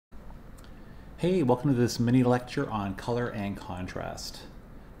Hey, welcome to this mini lecture on color and contrast.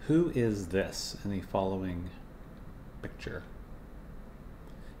 Who is this in the following picture?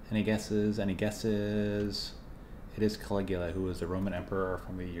 Any guesses? Any guesses? It is Caligula, who was the Roman emperor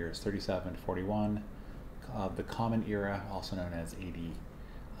from the years 37 to 41 of the Common Era, also known as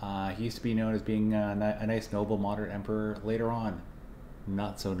AD. He used to be known as being a nice, noble, moderate emperor. Later on,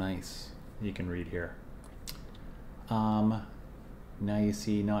 not so nice. You can read here. Now you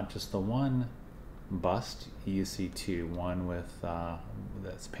see not just the one bust, you see two. One with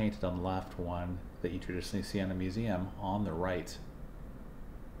that's painted on the left, one that you traditionally see in a museum on the right.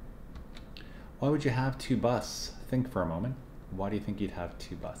 Why would you have two busts? Think for a moment. Why do you think you'd have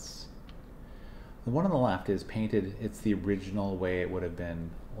two busts? The one on the left is painted, it's the original way it would have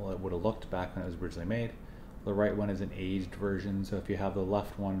been, well, it would have looked back when it was originally made. The right one is an aged version, so if you have the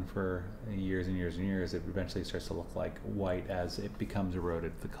left one for years and years and years, it eventually starts to look like white as it becomes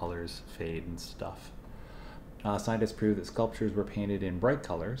eroded, the colors fade and stuff. Scientists proved that sculptures were painted in bright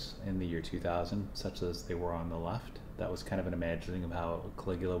colors in the year 2000, such as they were on the left. That was kind of an imagining of how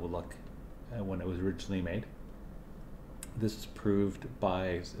Caligula would look when it was originally made. This is proved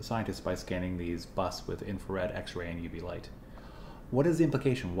by scientists by scanning these busts with infrared, X-ray, and UV light. What is the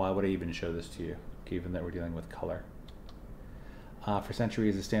implication? Why would I even show this to you, given that we're dealing with color? For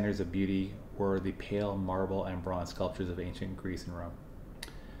centuries, the standards of beauty were the pale marble and bronze sculptures of ancient Greece and Rome.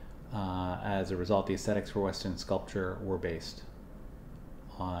 As a result, the aesthetics for Western sculpture were based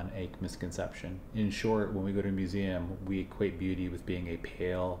on a misconception. In short, when we go to a museum, we equate beauty with being a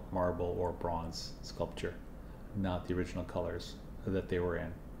pale marble or bronze sculpture, not the original colors that they were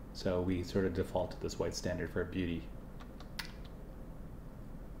in. So we sort of default to this white standard for beauty.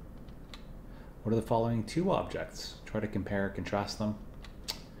 What are the following two objects? Try to compare, contrast them.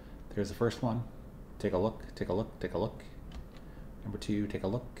 There's the first one. Take a look, take a look, take a look. Number two, take a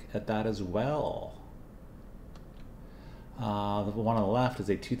look at that as well. The one on the left is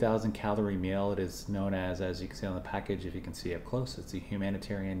a 2,000 calorie meal. It is known as you can see on the package, if you can see up close, it's a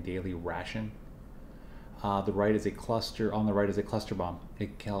humanitarian daily ration. The right is a cluster, on the right is a cluster bomb. It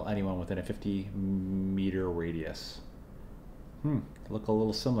can kill anyone within a 50-meter radius. Look a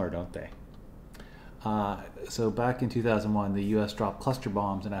little similar, don't they? So back in 2001, the US dropped cluster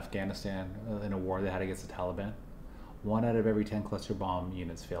bombs in Afghanistan in a war they had against the Taliban. 1 out of every 10 cluster bomb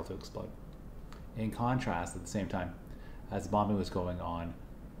units failed to explode. In contrast, at the same time, as the bombing was going on,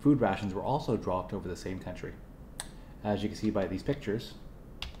 food rations were also dropped over the same country. As you can see by these pictures,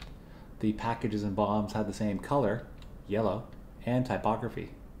 the packages and bombs had the same color, yellow, and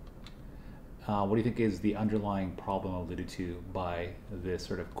typography. What do you think is the underlying problem alluded to by this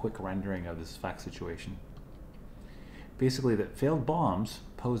sort of quick rendering of this fact situation? Basically, that failed bombs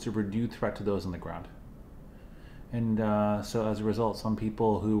posed a renewed threat to those on the ground. And so as a result, some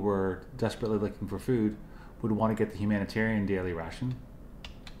people who were desperately looking for food would want to get the humanitarian daily ration,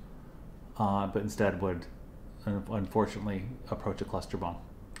 but instead would, unfortunately, approach a cluster bomb.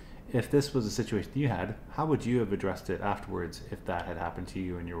 If this was a situation you had, how would you have addressed it afterwards if that had happened to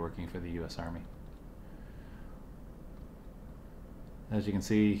you and you're working for the US Army? As you can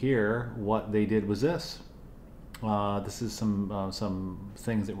see here, what they did was this. This is some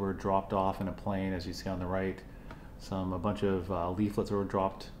things that were dropped off in a plane, as you see on the right. A bunch of leaflets were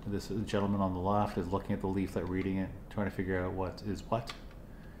dropped. This gentleman on the left is looking at the leaflet, reading it, trying to figure out what is what.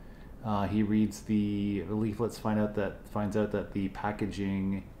 He reads the leaflets, finds out that the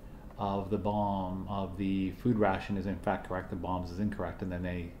packaging of the bomb, of the food ration is in fact correct, the bombs is incorrect, and then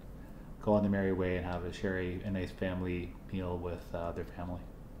they go on their merry way and share a nice family meal with their family.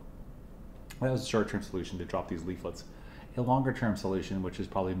 That was a short-term solution to drop these leaflets. A longer-term solution, which is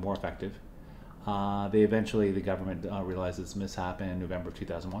probably more effective, the government realized this mishap in November of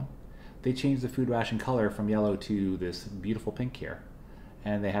 2001. They changed the food ration color from yellow to this beautiful pink here.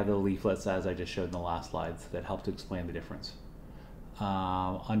 And they had the leaflets, as I just showed in the last slides, that helped to explain the difference.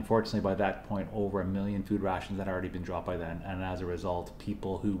 Unfortunately, by that point, over 1 million food rations had already been dropped by then. And as a result,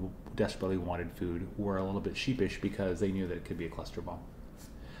 people who desperately wanted food were a little bit sheepish because they knew that it could be a cluster bomb.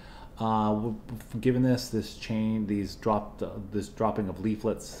 Given this dropping of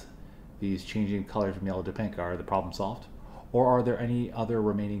leaflets, these changing color from yellow to pink, are the problem solved? Or are there any other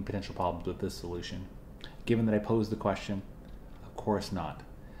remaining potential problems with this solution? Given that I posed the question, of course not.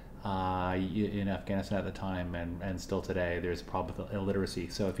 In Afghanistan at the time and still today, there's a problem with illiteracy.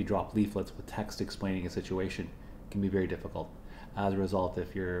 So if you drop leaflets with text explaining a situation, it can be very difficult. As a result,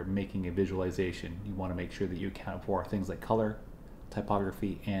 if you're making a visualization, you want to make sure that you account for things like color,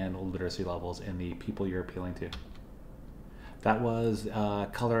 typography, and literacy levels in the people you're appealing to. That was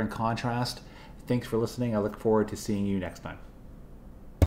color and contrast. Thanks for listening. I look forward to seeing you next time.